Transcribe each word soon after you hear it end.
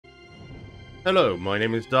Hello, my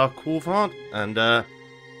name is Dark Wolfheart, and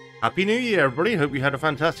Happy New Year, everybody. Hope you had a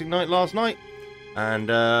fantastic night last night. And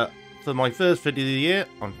for my first video of the year,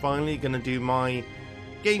 I'm finally going to do my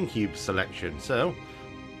Gamecube selection. So,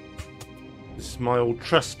 this is my old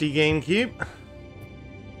trusty Gamecube.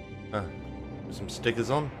 With some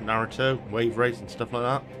stickers on, Naruto, Wave Race, and stuff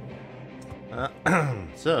like that.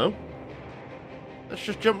 So, let's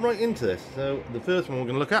just jump right into this. So, the first one we're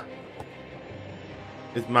going to look at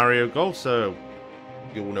is Mario Golf. So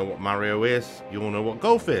you all know what Mario is, you all know what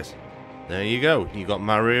golf is. There you go, you got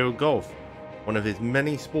Mario Golf, one of his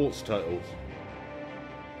many sports titles.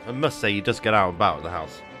 I must say, he does get out and about at the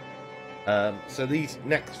house. So these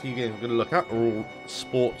next few games we're going to look at are all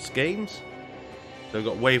sports games. So we've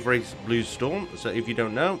got Wave Race Blue Storm. So if you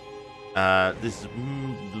don't know, this is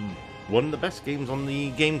one of the best games on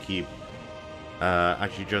the GameCube.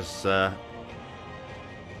 As you just run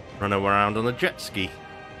around on a jet ski.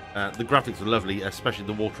 The graphics are lovely, especially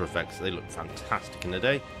the water effects. They look fantastic in the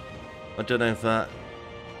day. I don't know if that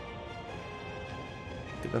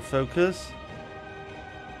gonna focus.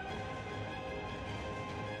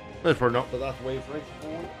 No, probably not, but that's Wave Race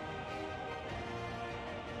 4.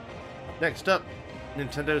 Next up,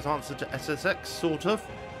 Nintendo's answer to SSX, sort of.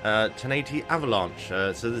 1080 Avalanche.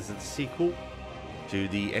 So this is the sequel to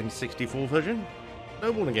the N64 version.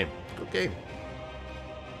 No warning game. Good game.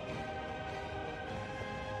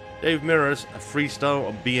 Dave Mirra's a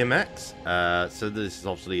freestyle BMX. So this is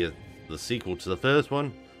obviously the sequel to the first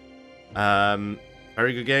one.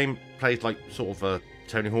 Very good game. Plays like sort of a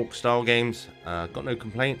Tony Hawk style games. Got no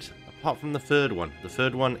complaint apart from the third one. The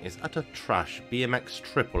third one is utter trash. BMX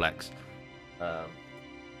Triple X,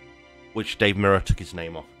 which Dave Mirra took his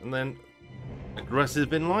name off. And then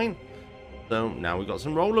aggressive inline. So now we've got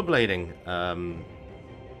some rollerblading.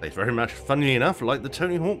 Plays very much, funnily enough, like the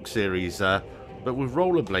Tony Hawk series. But with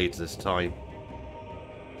rollerblades this time.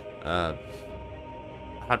 Had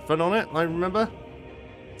fun on it, I remember.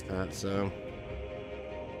 So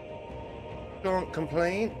can't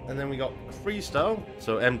complain. And then we got freestyle,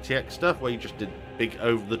 so MTX stuff where you just did big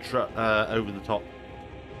over the top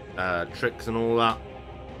tricks and all that.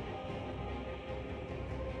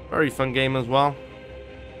 Very fun game as well.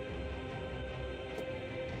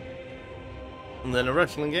 And then a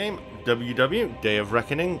wrestling game, WW, Day of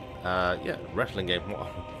Reckoning. Yeah, wrestling game. Well,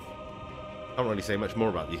 I can't really say much more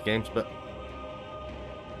about these games, but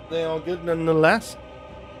they are good nonetheless.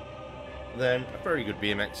 Then a very good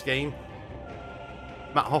BMX game,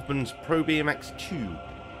 Matt Hoffman's Pro BMX 2.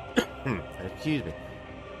 Excuse me.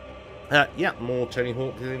 Yeah, more Tony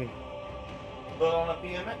Hawk thing. But on a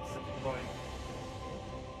BMX,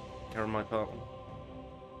 Karen, my partner.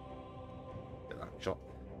 Get that shot.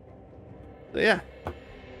 So yeah,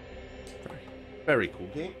 very cool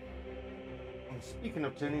game. And speaking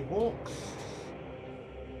of Tony Hawks,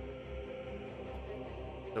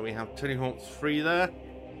 so we have Tony Hawk's 3 there.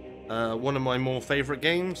 One of my more favourite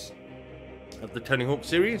games of the Tony Hawk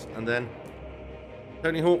series. And then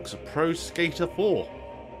Tony Hawk's Pro Skater 4.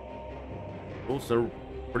 Also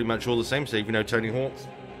pretty much all the same. So if you know Tony Hawk's,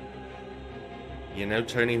 you know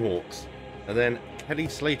Tony Hawk's. And then Kelly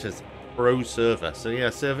Slater's Pro Surfer. So yeah,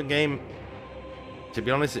 surfing game. To be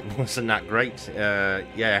honest, it wasn't that great. Yeah,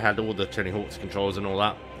 it had all the Tony Hawk's controls and all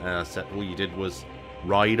that. Except all you did was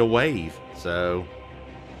ride a wave. So,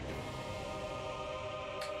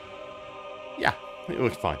 yeah, it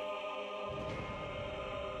was fine.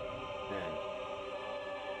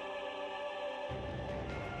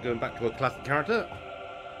 Going back to a classic character,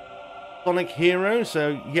 Sonic Hero.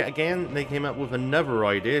 So, yet again, they came up with another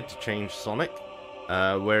idea to change Sonic.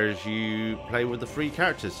 Whereas you play with the 3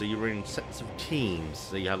 characters, so you're in sets of teams.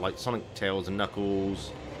 So you had like Sonic, Tails, and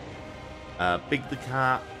Knuckles, Big the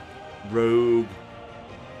Cat, Rogue,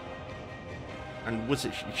 and was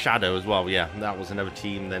it Shadow as well? Yeah, that was another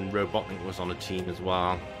team. Then Robotnik was on a team as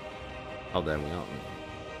well. Oh, there we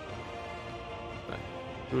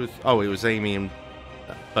are. It was Amy and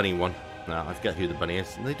that bunny one. No, I forget who the bunny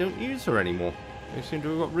is. They don't use her anymore. They seem to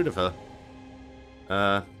have got rid of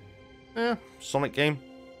her. Yeah, Sonic game.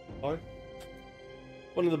 Fine.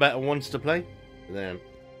 One of the better ones to play. Then,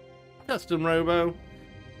 Custom Robo.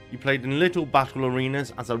 You played in little battle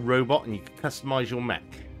arenas as a robot and you could customize your mech.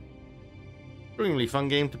 Extremely fun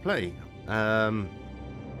game to play.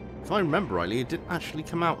 If I remember rightly, it didn't actually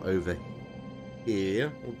come out over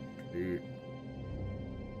here.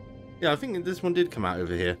 Yeah, I think this one did come out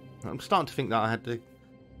over here. I'm starting to think that I had to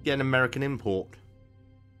get an American import.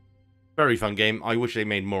 Very fun game. I wish they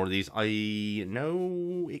made more of these. I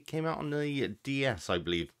know it came out on the DS, I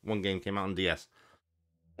believe. One game came out on DS.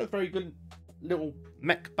 A very good little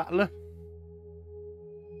mech battler.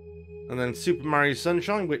 And then Super Mario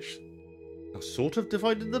Sunshine, which sort of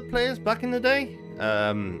divided the players back in the day,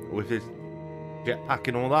 with his jetpack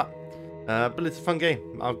and all that. But it's a fun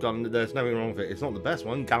game. There's nothing wrong with it. It's not the best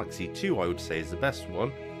one. Galaxy 2, I would say, is the best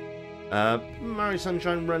one. Mario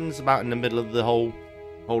Sunshine runs about in the middle of the whole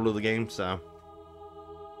of the game, so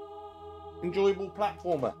enjoyable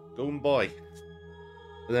platformer. Go and buy.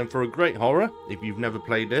 And then for a great horror, if you've never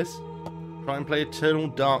played this, try and play Eternal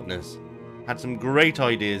Darkness. Had some great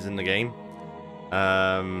ideas in the game,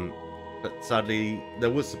 but sadly there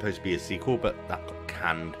was supposed to be a sequel, but that got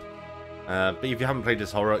canned. But if you haven't played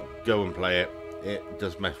this horror, go and play it. It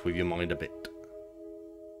does mess with your mind a bit.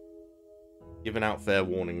 Giving out fair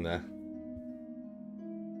warning there.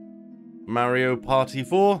 Mario Party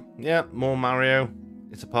 4. Yeah, more Mario.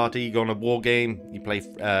 It's a party. You go on a war game. You play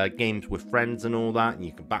games with friends and all that, and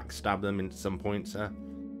you can backstab them in some points.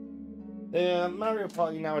 Mario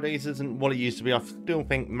Party nowadays isn't what it used to be. I still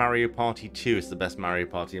think Mario Party 2 is the best Mario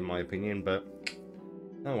Party in my opinion, but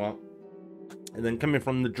oh well. And then coming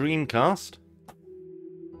from the Dreamcast,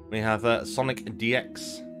 we have Sonic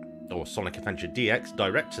DX, or Sonic Adventure DX,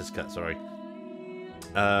 Director's Cut, sorry.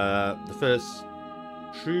 The first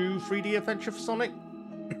true 3D adventure for Sonic.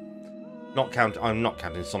 I'm not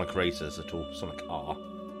counting Sonic Racers at all, Sonic R.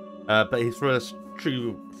 But his first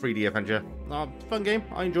true 3D adventure. Fun game,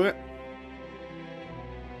 I enjoy it.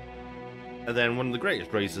 And then one of the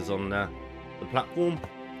greatest races on the platform,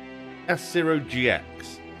 F-Zero GX.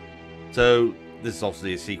 So this is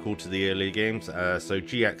obviously a sequel to the earlier games. So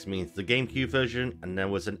GX means the GameCube version, and there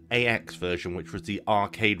was an AX version, which was the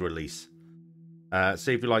arcade release. So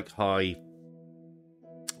if you like high,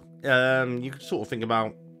 you could sort of think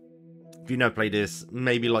about, if you never played this,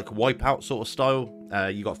 maybe like Wipeout sort of style.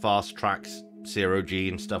 You got fast tracks, Zero G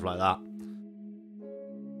and stuff like that.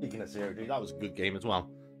 Speaking of Zero G, that was a good game as well.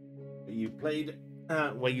 But you played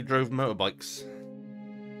where you drove motorbikes.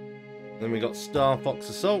 Then we got Star Fox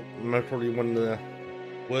Assault, probably one of the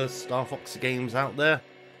worst Star Fox games out there.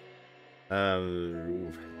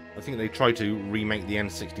 I think they tried to remake the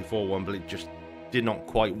N64 one, but it just did not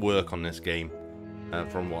quite work on this game,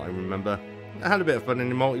 from what I remember. I had a bit of fun in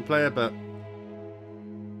the multiplayer, but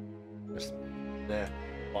just there,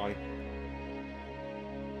 fine.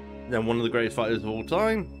 Then one of the greatest fighters of all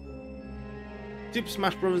time, Super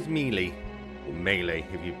Smash Bros. Melee, or Melee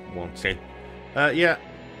if you want to.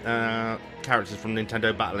 Characters from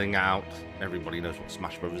Nintendo battling out. Everybody knows what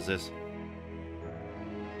Smash Bros. Is.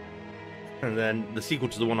 And then the sequel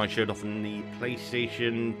to the one I showed off in the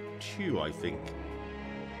PlayStation 2, I think.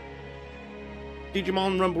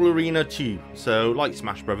 Digimon Rumble Arena 2. So, like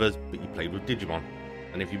Smash Bros., but you played with Digimon.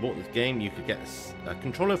 And if you bought this game, you could get a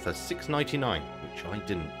controller for $6.99, which I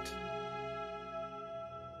didn't.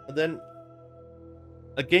 And then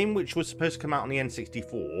a game which was supposed to come out on the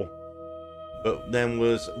N64, but then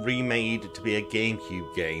was remade to be a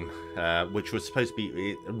GameCube game, which was supposed to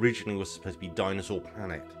be, originally was supposed to be Dinosaur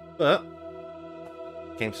Planet. But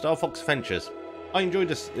came Star Fox Adventures. I enjoyed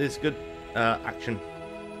this. It's good action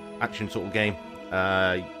sort of game.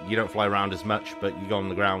 You don't fly around as much, but you go on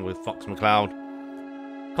the ground with Fox McCloud.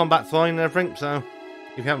 Combat's fine and everything, so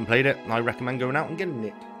if you haven't played it, I recommend going out and getting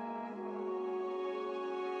it.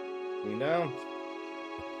 You know,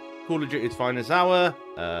 Call of Duty's finest hour.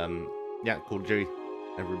 Yeah, Call of Duty.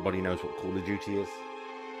 Everybody knows what Call of Duty is.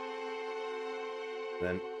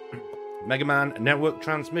 Then Mega Man Network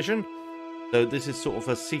Transmission. So this is sort of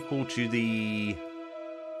a sequel to the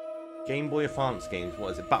Game Boy Advance games.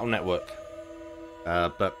 What is it? Battle Network.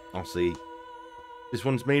 But obviously, this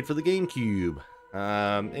one's made for the GameCube.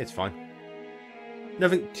 It's fine.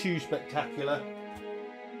 Nothing too spectacular.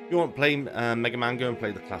 If you want to play Mega Man, go and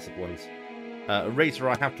play the classic ones. A racer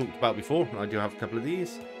I have talked about before. I do have a couple of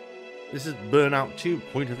these. This is Burnout 2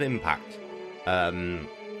 Point of Impact.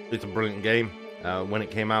 It's a brilliant game. When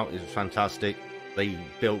it came out, it was fantastic. They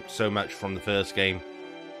built so much from the first game.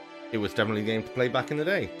 It was definitely a game to play back in the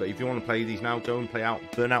day. But if you want to play these now, go and play out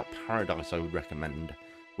Burnout Paradise, I would recommend.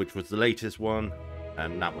 Which was the latest one,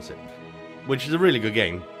 and that was it. Which is a really good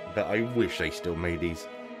game, but I wish they still made these.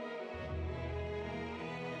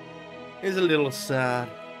 It's a little sad.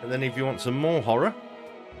 And then if you want some more horror,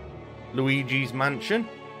 Luigi's Mansion.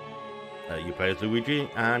 You play as Luigi,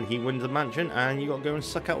 and he wins the mansion, and you got to go and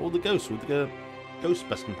suck out all the ghosts with the ghost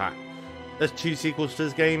busting pack. There's 2 sequels to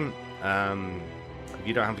this game. If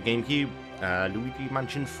you don't have the GameCube, Luigi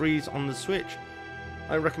Mansion 3's on the Switch.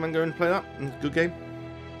 I recommend going and play that. It's a good game.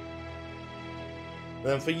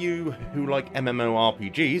 Then for you who like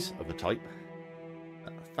MMORPGs of a type,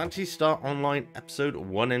 Phantasy Star Online Episode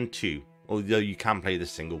 1 and 2. Although you can play this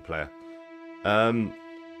single player.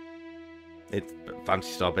 It's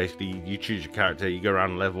Fantasy Star, basically. You choose your character, you go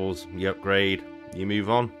around levels, you upgrade, you move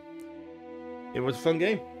on. It was a fun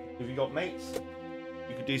game. If you got mates,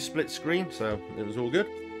 you could do split screen, so it was all good.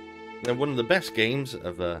 And one of the best games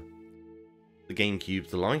of the Gamecube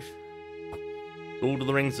to life, Lord of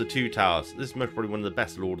the Rings: The Two Towers. This is most probably one of the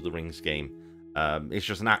best Lord of the Rings game. It's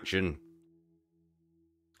just an action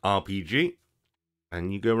RPG,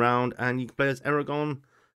 and you go around and you can play as Aragorn,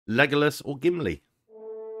 Legolas, or Gimli.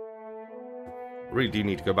 I really do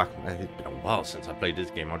need to go back. It's been a while since I played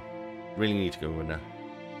this game. I really need to go and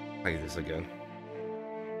play this again.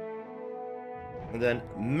 And then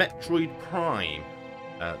Metroid Prime,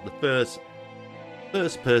 the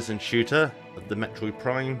first-person shooter of the Metroid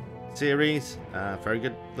Prime series. Very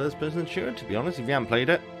good first-person shooter, to be honest. If you haven't played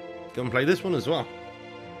it, go and play this one as well.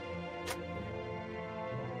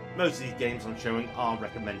 Most of these games I'm showing are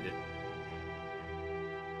recommended.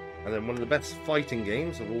 And then one of the best fighting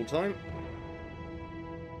games of all time,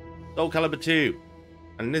 Soul Calibur 2.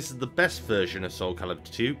 And this is the best version of Soul Calibur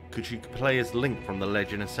 2 because you can play as Link from The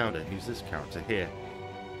Legend of Zelda. Who's this character here?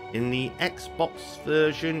 In the Xbox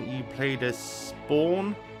version, you played as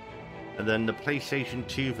Spawn. And then the PlayStation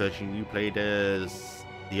 2 version, you played as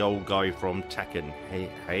the old guy from Tekken,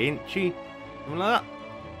 Heiichi, something like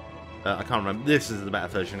that. I can't remember. This is the better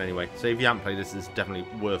version anyway. So if you haven't played this, it's definitely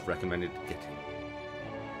worth recommended getting.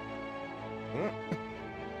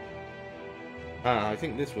 I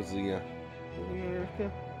think this was the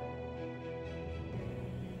America.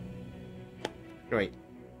 Great.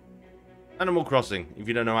 Animal Crossing. If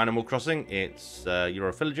you don't know Animal Crossing, it's you're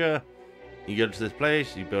a villager. You go to this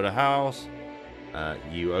place, you build a house,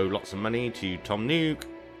 you owe lots of money to Tom Nook,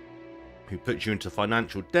 who puts you into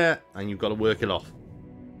financial debt, and you've got to work it off.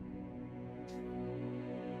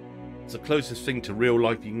 It's the closest thing to real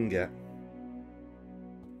life you can get.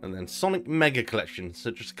 And then Sonic Mega Collection, so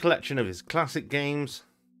just a collection of his classic games.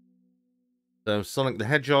 So Sonic the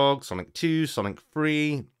Hedgehog, Sonic 2, Sonic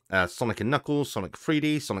 3, Sonic and Knuckles, Sonic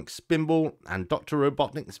 3D, Sonic Spinball, and Dr.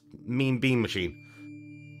 Robotnik's Mean Bean Machine.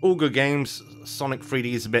 All good games. Sonic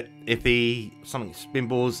 3D is a bit iffy, Sonic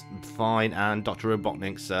Spinball's fine, and Dr.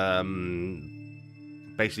 Robotnik's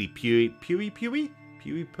basically Pewee,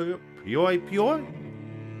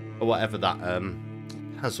 or whatever that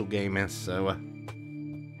puzzle game is. So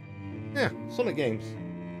yeah, Sonic games.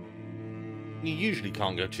 You usually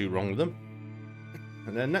can't go too wrong with them.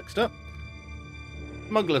 And then next up,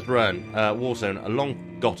 Smuggler's Run, Warzone, a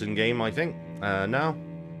long-gotten game, I think, now.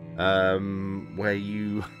 Where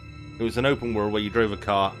it was an open world where you drove a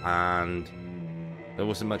car and there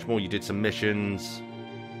wasn't much more. You did some missions.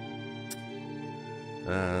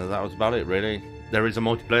 That was about it, really. There is a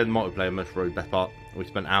multiplayer. The multiplayer must be the best part. We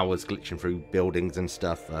spent hours glitching through buildings and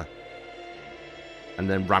stuff, and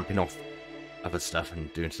then ramping off other stuff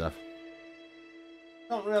and doing stuff.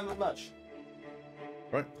 Not remember much.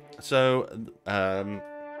 Right. So,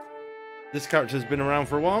 this character has been around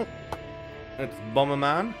for a while. It's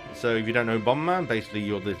Bomberman. So if you don't know Bomberman, basically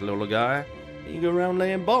you're this little guy and you go around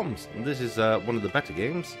laying bombs. And this is one of the better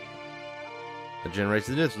games that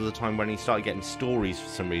generated this. Was the time when he started getting stories for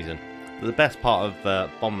some reason. But the best part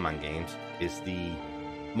of Bomberman games is the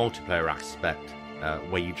multiplayer aspect,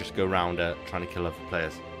 where you just go around trying to kill other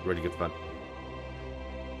players. Really good fun.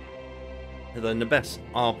 And then the best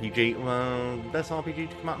RPG, well, the best RPG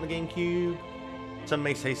to come out on the GameCube. Some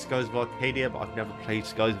may say Skies of Arcadia, but I've never played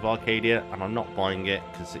Skies of Arcadia, and I'm not buying it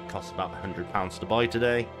because it costs about £100 to buy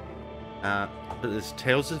today. But there's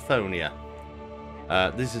Tales of Symphonia.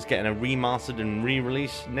 This is getting a remastered and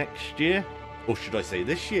re-release next year. Or should I say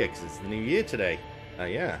this year, because it's the new year today.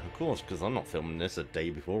 Yeah, of course, because I'm not filming this a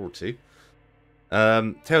day before or two.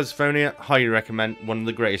 Tales of Symphonia, highly recommend. One of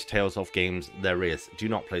the greatest Tales of games there is. Do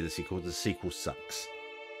not play the sequel. The sequel sucks.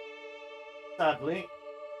 Sadly.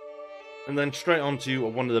 And then straight on to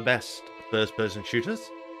one of the best first-person shooters.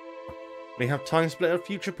 We have Time Splitter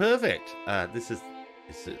Future Perfect. This is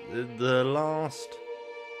the last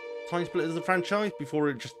Time Splitter of the franchise before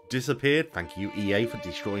it just disappeared. Thank you, EA, for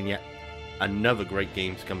destroying yet another great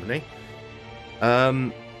games company.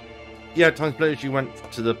 Yeah, Time Splitters, you went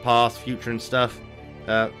to the past, future and stuff.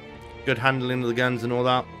 Good handling of the guns and all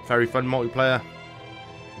that. Very fun multiplayer.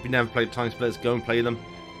 If you never played Time Splitters, go and play them.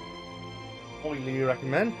 Highly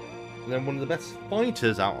recommend. And then one of the best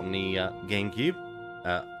fighters out on the GameCube,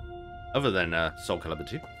 other than Soul Calibur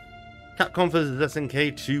 2, Capcom vs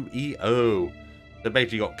SNK 2EO. So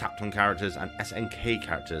basically you got Capcom characters and SNK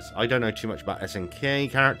characters. I don't know too much about SNK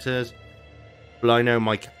characters, but I know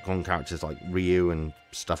my Capcom characters like Ryu and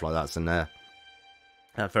stuff like that's in there.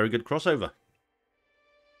 Very good crossover.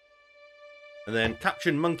 And then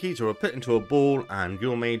captured monkeys who are put into a ball, and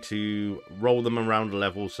you're made to roll them around a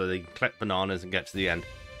level so they can collect bananas and get to the end.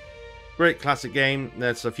 Great classic game.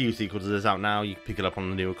 There's a few sequels to this out now. You can pick it up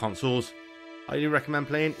on the newer consoles. Highly recommend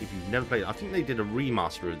playing if you've never played it. I think they did a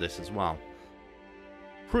remaster of this as well.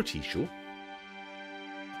 Pretty sure.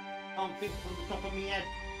 Can't think from the top of my head.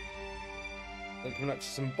 Then coming up to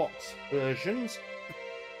some box versions.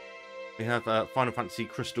 We have Final Fantasy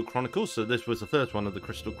Crystal Chronicles. So this was the first one of the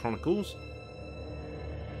Crystal Chronicles.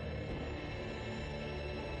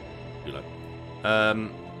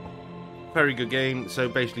 Very good game. So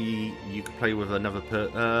basically you could play with another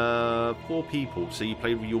 4 people. So you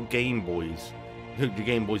played with your Game Boys. Hooked your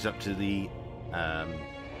Game Boys up to the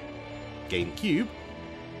Gamecube.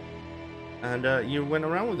 And you went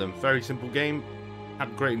around with them. Very simple game.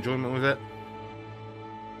 Had great enjoyment with it.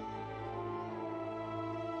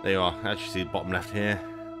 There you are. As you see the bottom left here.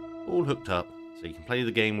 All hooked up. So you can play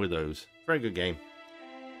the game with those. Very good game.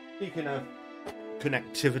 Speaking of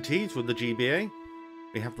connectivities with the GBA,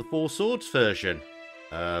 we have the 4 Swords version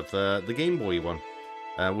of the Game Boy one,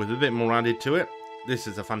 with a bit more added to it. This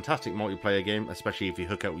is a fantastic multiplayer game, especially if you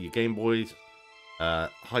hook up with your Game Boys.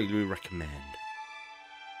 Highly recommend.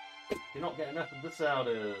 You're not getting enough of the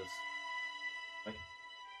souders.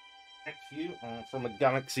 Next few are from a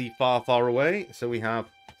galaxy far, far away. So we have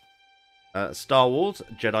Star Wars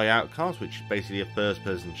Jedi Outcast, which is basically a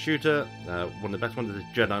first-person shooter. One of the best ones is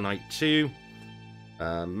Jedi Knight 2.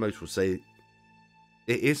 Most will say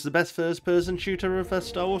it is the best first-person shooter of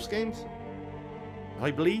Star Wars games, I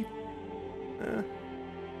believe. And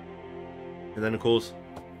then, of course,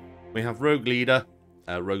 we have Rogue Leader,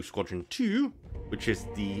 Rogue Squadron 2, which is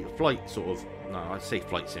the flight sort of... No, I'd say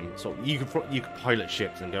flight sim. So you could pilot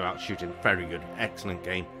ships and go out shooting. Very good, excellent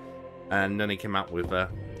game. And then they came out with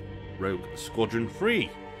Rogue Squadron 3.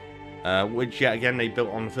 Which, yet again, they built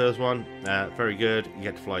on the first one. Very good. You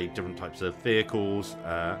get to fly different types of vehicles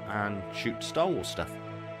and shoot Star Wars stuff.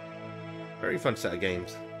 Very fun set of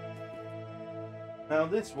games. Now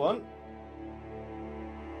this one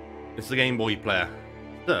is the Game Boy player.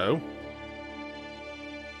 So,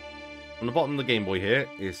 on the bottom of the Game Boy here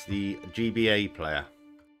is the GBA player.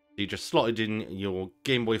 You just slotted in your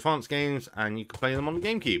Game Boy Advance games and you can play them on the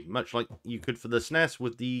GameCube, much like you could for the SNES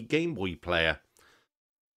with the Game Boy player.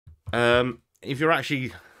 If you're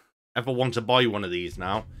actually ever want to buy one of these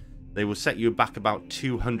now, they will set you back about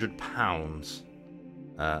 £200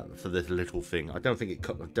 for this little thing. I definitely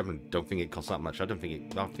don't think it costs that much. I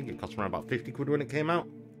think it cost around about 50 quid when it came out.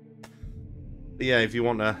 But yeah, if you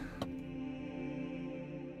want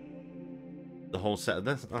the whole set of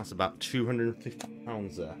this, that's about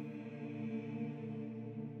 £250 there.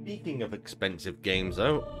 Speaking of expensive games,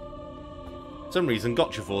 though, for some reason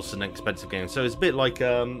Gotcha Force is an expensive game. So it's a bit like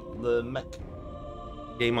the mech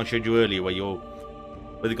game I showed you earlier,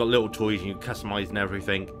 where they got little toys and you customise and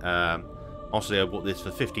everything. Obviously, I bought this for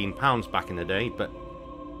 £15 back in the day, but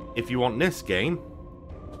if you want this game,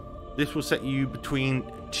 this will set you between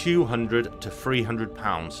 £200 to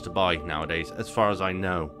 £300 to buy nowadays, as far as I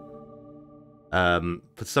know.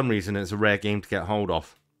 For some reason, it's a rare game to get hold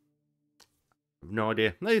of. I have no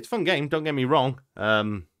idea. No, it's a fun game, don't get me wrong.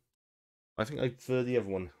 I think I prefer the other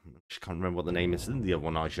one. I just can't remember what the name is. The other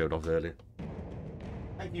one I showed off earlier.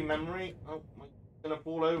 Thank you, memory. Oh, I'm going to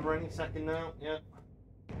fall over any second now. Yeah.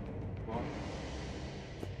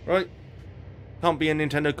 Right. Can't be a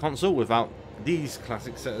Nintendo console without these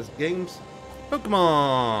classic set of games.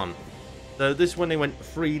 Pokemon! So this one they went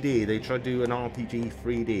 3D. They tried to do an RPG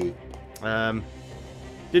 3D.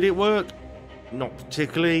 Did it work? Not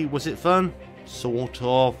particularly. Was it fun? Sort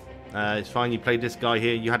of. It's fine. You played this guy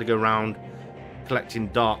here. You had to go around collecting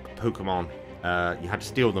dark Pokemon. You had to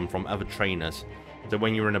steal them from other trainers. So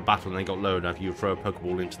when you were in a battle and they got low enough, you would throw a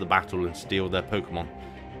Pokeball into the battle and steal their Pokemon.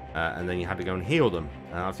 And then you had to go and heal them.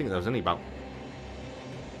 I think there was only about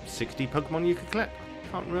 60 Pokemon you could collect. I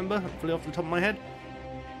can't remember, fully off the top of my head.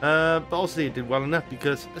 But obviously it did well enough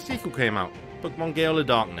because a sequel came out. Pokemon Gale of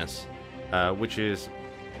Darkness. Which is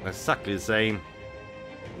exactly the same.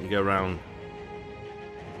 You go around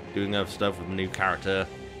doing other stuff with a new character.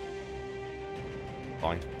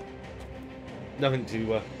 Fine. Nothing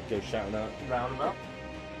to go shouting out around about.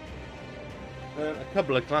 A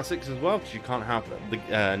couple of classics as well, because you can't have the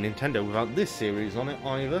Nintendo without this series on it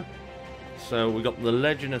either. So we got The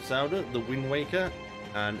Legend of Zelda, The Wind Waker,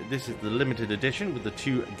 and this is the limited edition with the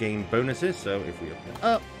 2 game bonuses. So if we open it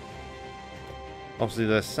up, obviously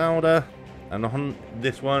there's Zelda, and on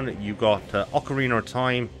this one you got Ocarina of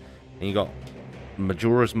Time, and you got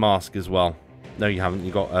Majora's Mask as well. No, you haven't.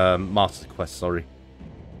 You got Master Quest. Sorry.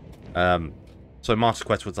 So Master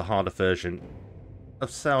Quest was the harder version.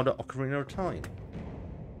 of Zelda Ocarina of Time.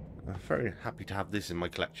 I'm very happy to have this in my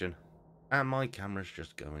collection. And my camera's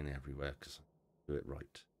just going everywhere because I do it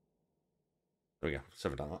right. There we go.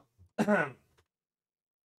 Sorry about that.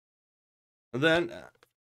 And then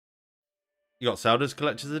you got Zelda's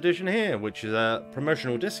Collector's Edition here, which is a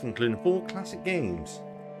promotional disc including 4 classic games.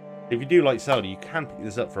 If you do like Zelda, you can pick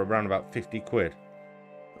this up for around about 50 quid.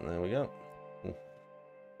 And there we go.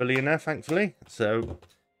 Billionaire, thankfully. So,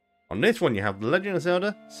 on this one, you have The Legend of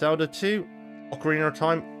Zelda, Zelda 2, Ocarina of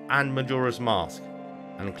Time, and Majora's Mask.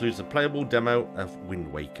 And includes a playable demo of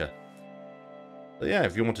Wind Waker. So yeah,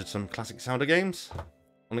 if you wanted some classic Zelda games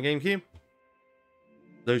on the GameCube,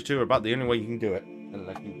 those two are about the only way you can do it,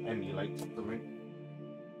 unless you emulate something.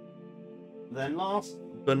 Then last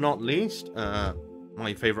but not least,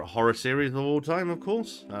 my favourite horror series of all time, of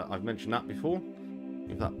course. I've mentioned that before.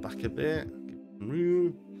 Give that back a bit. Give some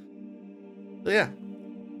room. So yeah,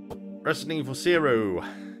 Resident Evil 0.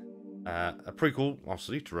 A prequel,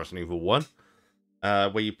 obviously, to Resident Evil 1.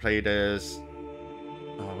 Where you played as...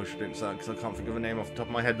 Oh, I wish I didn't say that because I can't think of a name off the top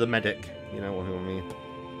of my head. The medic. You know what I mean.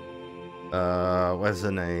 Where's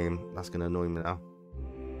the name? That's going to annoy me now.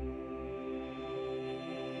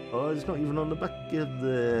 Oh, it's not even on the back of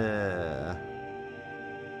the...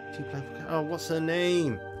 Oh, what's her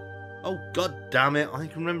name? Oh, god damn it. I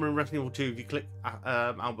can remember in Resident Evil 2, if you click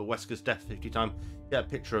Albert Wesker's death 50 times, you get a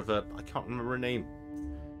picture of her. I can't remember her name.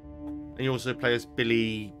 And you also play as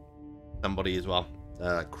Billy somebody as well.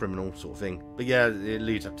 Criminal sort of thing. But yeah, it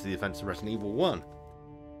leads up to the events of Resident Evil 1.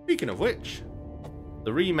 Speaking of which,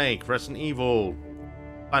 the remake, Resident Evil.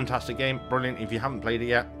 Fantastic game. Brilliant. If you haven't played it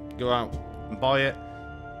yet, go out and buy it.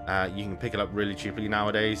 You can pick it up really cheaply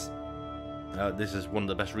nowadays. This is one of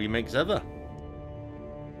the best remakes ever.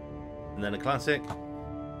 And then a classic,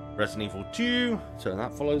 Resident Evil 2. So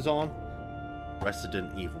that follows on.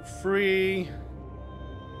 Resident Evil 3.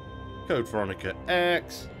 Code Veronica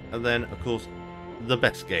X. And then, of course, the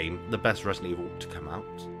best game, the best Resident Evil to come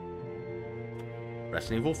out.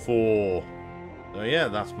 Resident Evil 4. So yeah,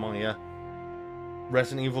 that's my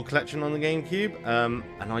Resident Evil collection on the GameCube.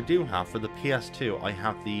 And I do have, for the PS2, I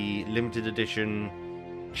have the limited edition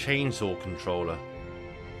chainsaw controller.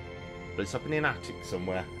 But it's up in an attic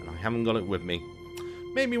somewhere, and I haven't got it with me.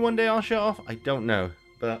 Maybe one day I'll show it off, I don't know.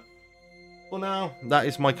 But for now, that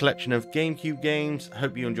is my collection of GameCube games.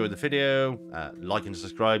 Hope you enjoyed the video. Like and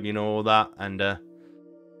subscribe, you know, all that. And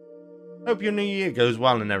hope your new year goes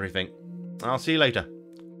well and everything. I'll see you later.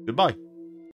 Goodbye.